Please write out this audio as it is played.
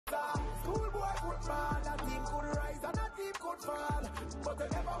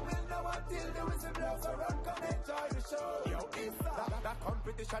That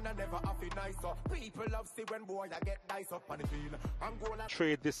competition I never have it nice up. People love see when boy I get nice up on the field. I'm going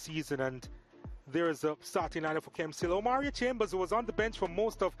trade this season, and there is a starting lineup for Kemps Hill. Omari Chambers, who was on the bench for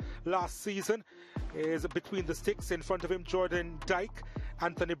most of last season, is between the sticks. In front of him, Jordan Dyke,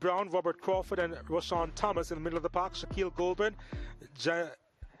 Anthony Brown, Robert Crawford, and Rashawn Thomas. In the middle of the park, Shaquille Goldburn,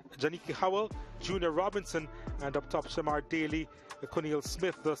 Janiki Howell, Junior Robinson, and up top, Shamar Daly, Cunil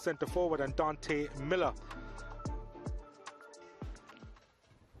Smith, the centre forward, and Dante Miller.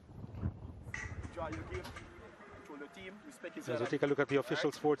 As we take a look at the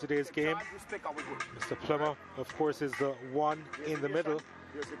officials for today's game, Mr. Plummer, of course, is the one in the middle.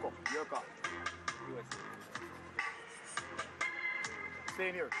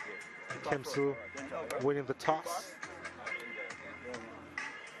 Kemps Hill winning the toss,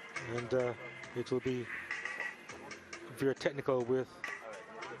 and it will be Vere Technical with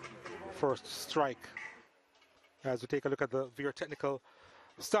first strike. As we take a look at the Vere Technical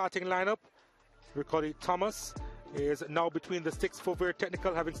starting lineup, Ricardo Thomas is now between the sticks for Vere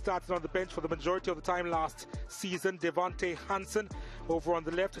Technical, having started on the bench for the majority of the time last season. Devontae Hansen over on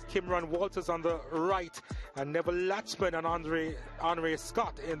the left, Kimron Walters on the right, and Neville Latchman and Andre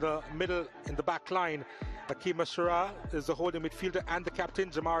Scott in the middle, in the back line. Akima Shara is the holding midfielder and the captain,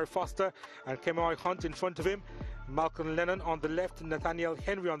 Jamari Foster and Kemoy Hunt in front of him. Malcolm Lennon on the left, Nathaniel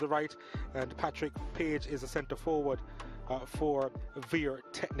Henry on the right, and Patrick Page is a centre forward for Vere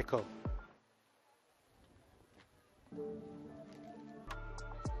Technical.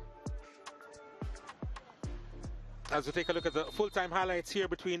 As we take a look at the full-time highlights here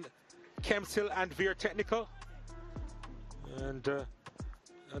between Kemps Hill and Vere Technical, and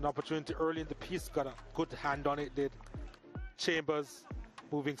an opportunity early in the piece, got a good hand on it, did Chambers,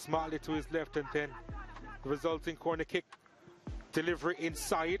 moving smartly to his left, and then the resulting corner kick delivery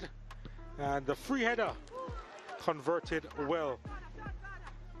inside, and the free header converted well,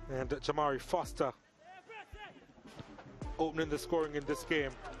 and Jamari Foster opening the scoring in this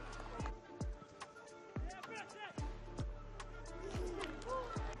game.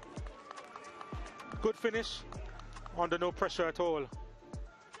 Good finish under no pressure at all,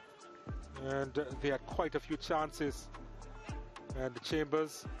 and they had quite a few chances, and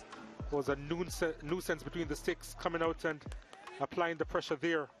Chambers was a nuisance between the sticks, coming out and applying the pressure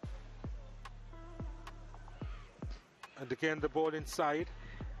there. And again the ball inside,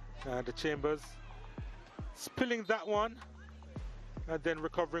 and the Chambers spilling that one and then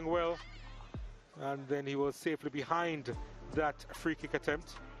recovering well, and then he was safely behind that free kick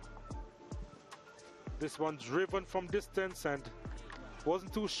attempt. This one driven from distance and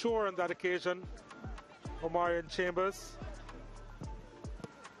wasn't too sure on that occasion, Omarion Chambers.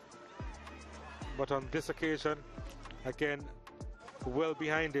 But on this occasion, again, well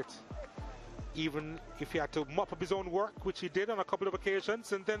behind it. Even if he had to mop up his own work, which he did on a couple of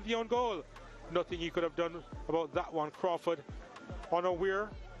occasions, and then the own goal. Nothing he could have done about that one. Crawford unaware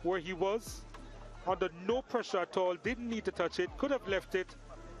where he was, under no pressure at all, didn't need to touch it, could have left it,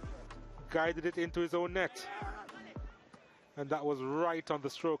 guided it into his own net. And that was right on the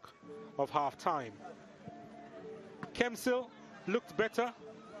stroke of half time. Kemps Hill looked better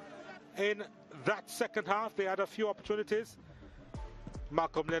in that second half. They had a few opportunities.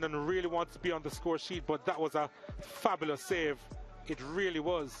 Malcolm Lennon really wants to be on the score sheet, but that was a fabulous save. It really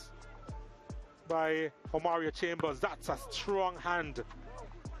was, by Omario Chambers. That's a strong hand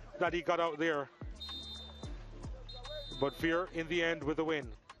that he got out there. But Vere in the end with the win.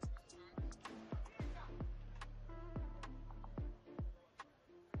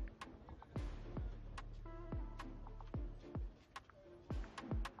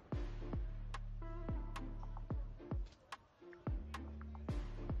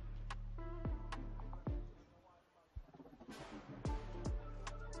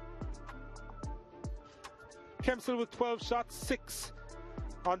 Kemps Hill with 12 shots, 6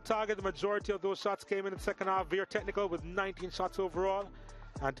 on target. The majority of those shots came in the second half. Vere Technical with 19 shots overall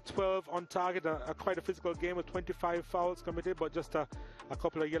and 12 on target. Quite a physical game with 25 fouls committed, but just a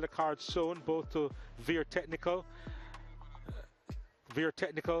couple of yellow cards shown, both to Vere Technical. Vere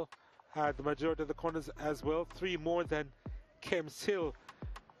Technical had the majority of the corners as well, 3 more than Kemps Hill,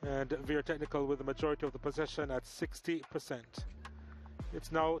 and Vere Technical with the majority of the possession at 60%.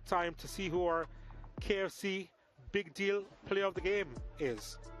 It's now time to see who our KFC Big Deal Player of the Game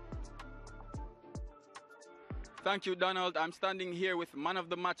is. Thank you, Donald. I'm standing here with man of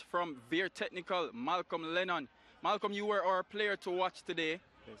the match from Vere Technical, Malcolm Lennon. Malcolm, you were our player to watch today,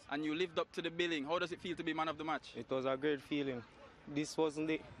 yes, and you lived up to the billing. How does it feel to be man of the match? It was a great feeling. This wasn't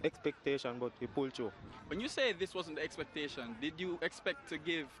the expectation, but we pulled through. When you say this wasn't the expectation, did you expect to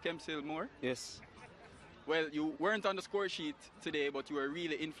give Kemps Hill more? Yes. Well, you weren't on the score sheet today, but you were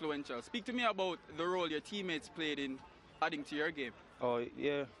really influential. Speak to me about the role your teammates played in adding to your game. Oh,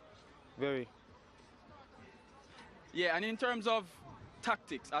 yeah, very. Yeah, and in terms of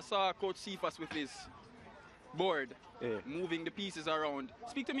tactics, I saw Coach Cephas with his board, moving the pieces around.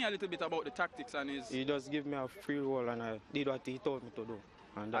 Speak to me a little bit about the tactics and his... He just gave me a free roll and I did what he told me to do.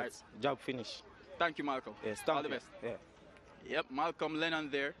 And that's job finished. Thank you, Malcolm. Yes, all the best. Yeah. Yep, Malcolm Lennon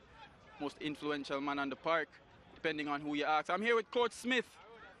there, most influential man on the park, depending on who you ask. I'm here with Coach Smith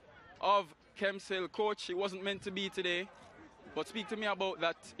of Kemps Hill. Coach, it wasn't meant to be today, but speak to me about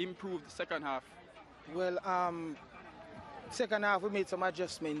that improved second half. Well, second half we made some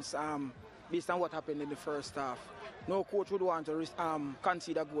adjustments based on what happened in the first half. No coach would want to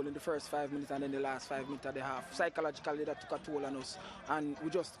concede a goal in the first 5 minutes and then the last 5 minutes of the half. Psychologically, that took a toll on us, and we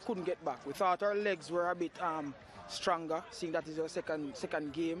just couldn't get back. We thought our legs were a bit stronger, seeing that is our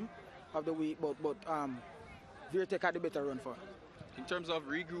second game of the week, but Vere Tech had a better run for it. In terms of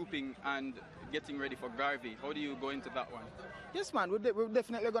regrouping and getting ready for Garvey, how do you go into that one? Yes, man, we're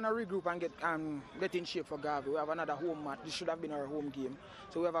definitely going to regroup and get in shape for Garvey. We have another home match. This should have been our home game.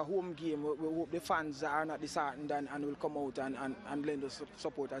 So we have a home game. We hope the fans are not disheartened and will come out and lend us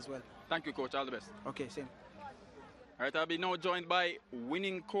support as well. Thank you, Coach. All the best. Okay, same. All right, I'll be now joined by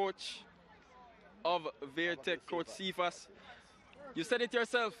winning coach of Vere Tech, Coach Cephas. You said it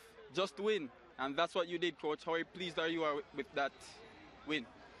yourself, just win. And that's what you did, Coach. How pleased are you with that win?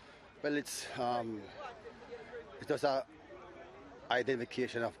 Well, it was a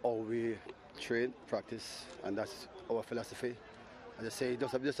identification of how we train, practice, and that's our philosophy. As I say, it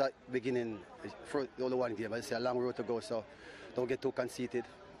was just a beginning, for only one game. As I say, a long road to go, so don't get too conceited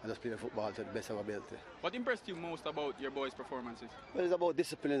and just play the football to the best of our ability. What impressed you most about your boys' performances? Well, it's about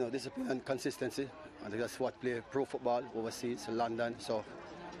discipline, discipline and consistency. And that's what play pro football overseas, in London. So,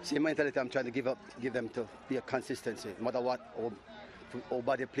 same mentality I'm trying to give them to be a consistency, no matter what, or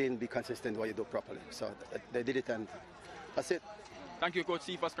body playing, be consistent what you do properly. So they did it, and that's it. Thank you, Coach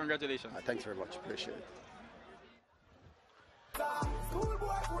Cephas. Congratulations. Thanks very much. Appreciate it.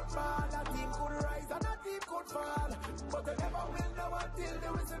 Schoolboy football, a team could rise and a team could fall, but they never will know until the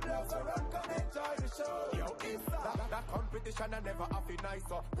whistle blows around. Come enjoy the show. Yo, it's that competition I never have it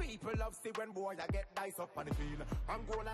nice up. People love see when boy I get nice up on the field. I'm going